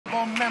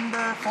The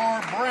member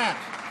for Brant.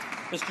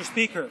 Mr.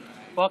 Speaker,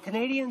 while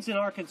Canadians in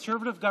our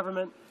Conservative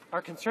government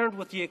are concerned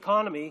with the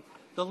economy,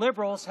 the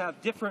Liberals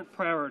have different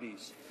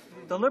priorities.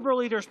 The Liberal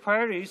leader's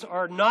priorities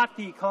are not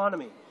the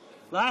economy.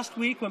 Last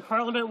week, when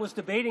Parliament was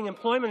debating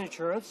employment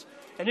insurance,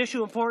 an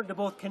issue important to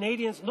both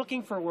Canadians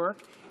looking for work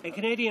and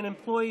Canadian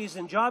employees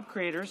and job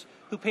creators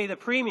who pay the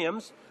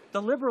premiums,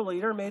 the Liberal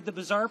leader made the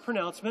bizarre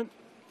pronouncement,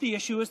 the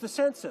issue is the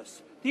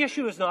census. The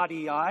issue is not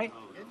EI.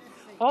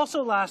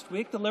 Also last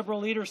week, the Liberal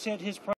leader said his